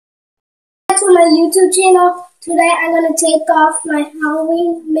to my YouTube channel. Today I'm going to take off my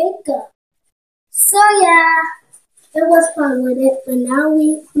Halloween makeup. So yeah, it was fun with it, but now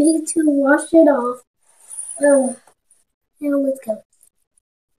we need to wash it off. Oh, now let's go.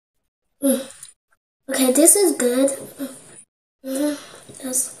 Okay, this is good.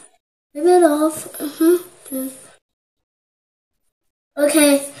 Just wipe it off.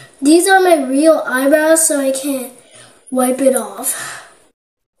 Okay, these are my real eyebrows, so I can't wipe it off.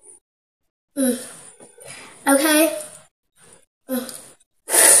 Okay.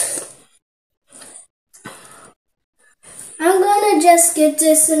 I'm gonna just get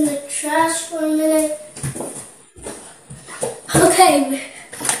this in the trash for a minute. Okay,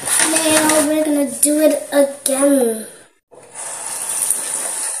 now we're gonna do it again.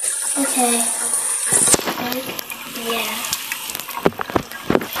 Okay. Yeah.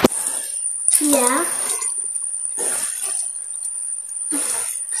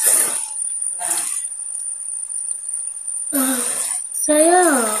 So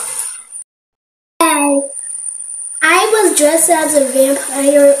yeah. I was dressed as a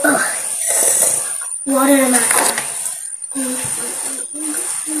vampire. Water in my eye.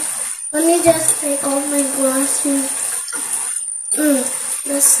 Let me just take off my glasses.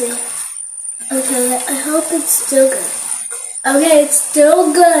 Let's see. Okay, I hope it's still good. Okay, it's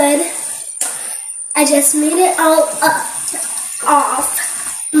still good. I just made it all off.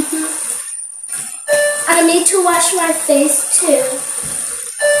 I need to wash my face too.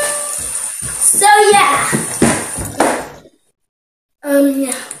 So yeah.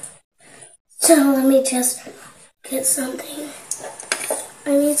 Yeah. So let me just get something.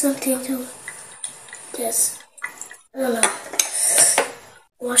 I need something to just, I don't know,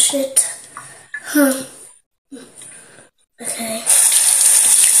 wash it. Okay.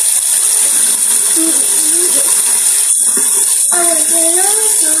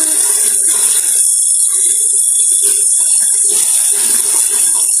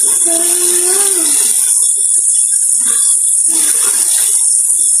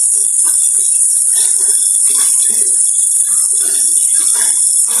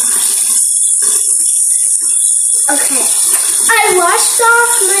 Okay, I washed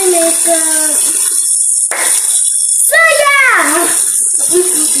off my makeup. So yeah!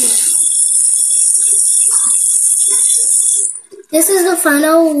 This is the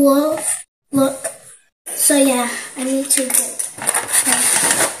final look. So yeah, I need to get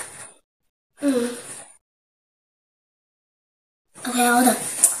Okay, hold on.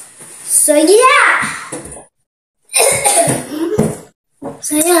 So yeah!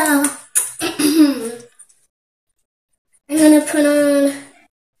 So yeah. I'm gonna put on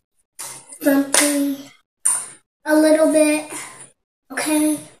something a little bit,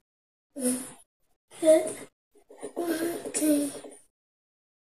 okay? Okay.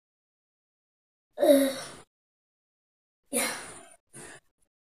 Yeah.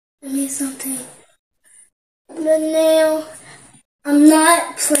 I need something. But now, I'm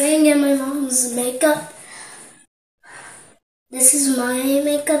not playing in my mom's makeup. This is my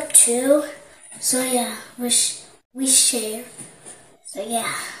makeup too. So yeah, we share. So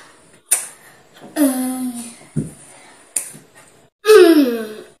yeah.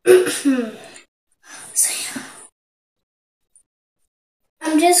 So yeah.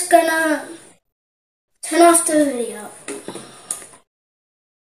 I'm just gonna turn off the video.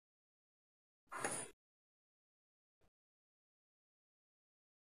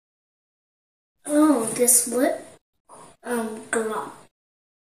 Oh, this lip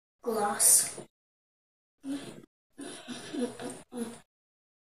gloss.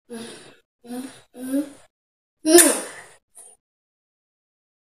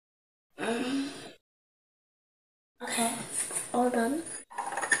 Okay, all done.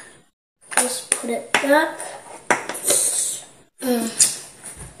 Just put it back.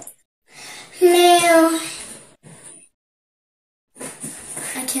 Now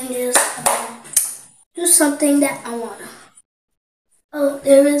I can just do something that I wanna. Oh,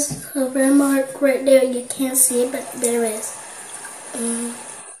 there is a red mark right there. You can't see it, but there is.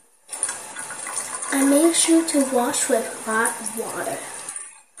 I make sure to wash with hot water.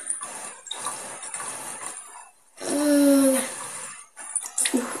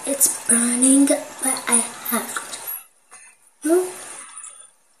 It's burning, but I have to.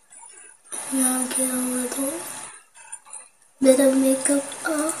 Now get a little bit of makeup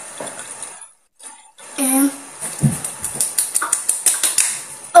off. And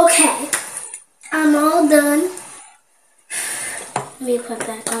okay, I'm all done. Let me put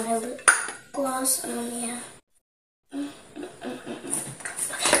back on her lip gloss. Yeah.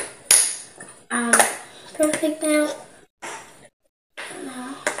 Okay. Perfect now.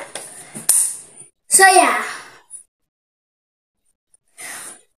 So yeah,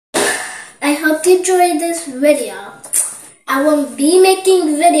 I hope you enjoyed this video. I will be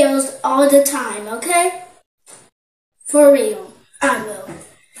making videos all the time, okay? For real, I will.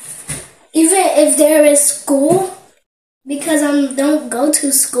 Even if there is school, because I don't go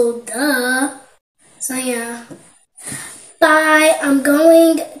to school, duh. So yeah. Bye. I'm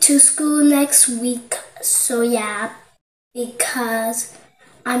going to school next week. So yeah, because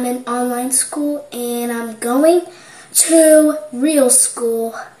I'm in online school and I'm going to real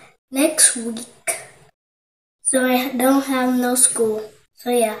school next week. So I don't have no school.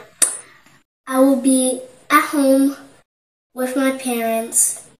 So yeah, I will be at home with my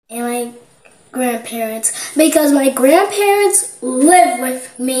parents and my grandparents because my grandparents live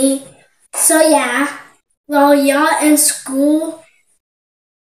with me. So yeah, while y'all in school,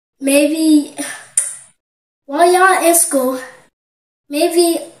 maybe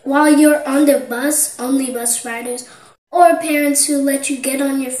while you're on the bus, only bus riders or parents who let you get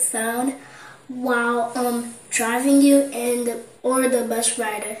on your phone while driving you or the bus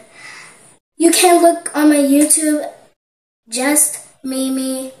rider. You can look on my YouTube, Just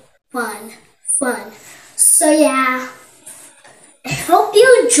Mimi Fun. So yeah, I hope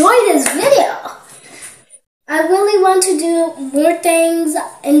you enjoyed this video. I really want to do more things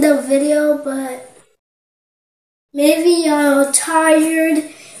in the video, but maybe y'all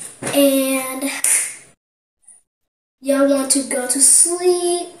tired and y'all want to go to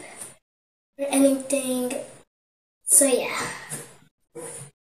sleep or anything. So yeah,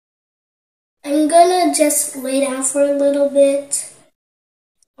 I'm gonna just lay down for a little bit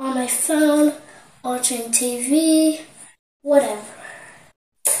on my phone, watching TV, whatever.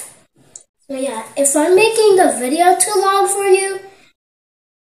 So yeah, if I'm making the video too long for you,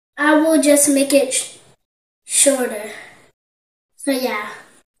 I will just make it shorter. So yeah.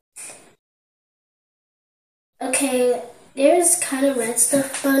 Okay, there's kind of red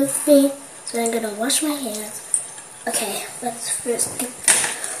stuff on me, so I'm gonna wash my hands. Okay, let's first get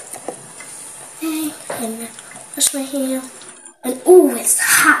that. Okay, and wash my hands. And ooh, it's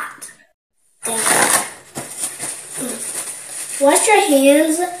hot. Wash your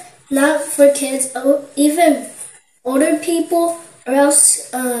hands, not for kids, even older people, or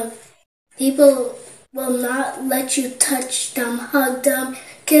else people will not let you touch them, hug them,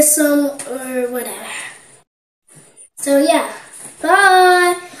 kiss them, or whatever. So yeah,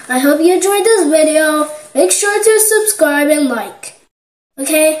 bye. I hope you enjoyed this video. Make sure to subscribe and like.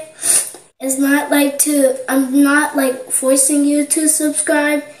 Okay? It's not I'm not like forcing you to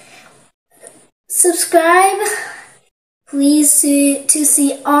subscribe. Subscribe, please, to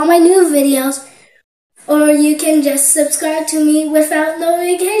see all my new videos. Or you can just subscribe to me without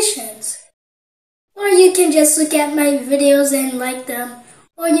notifications. Or you can just look at my videos and like them.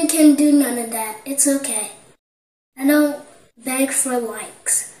 Or you can do none of that. It's okay. I don't beg for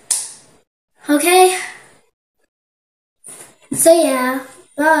likes. Okay? So yeah,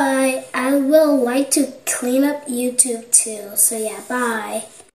 bye. I will like to clean up YouTube too. So yeah, bye.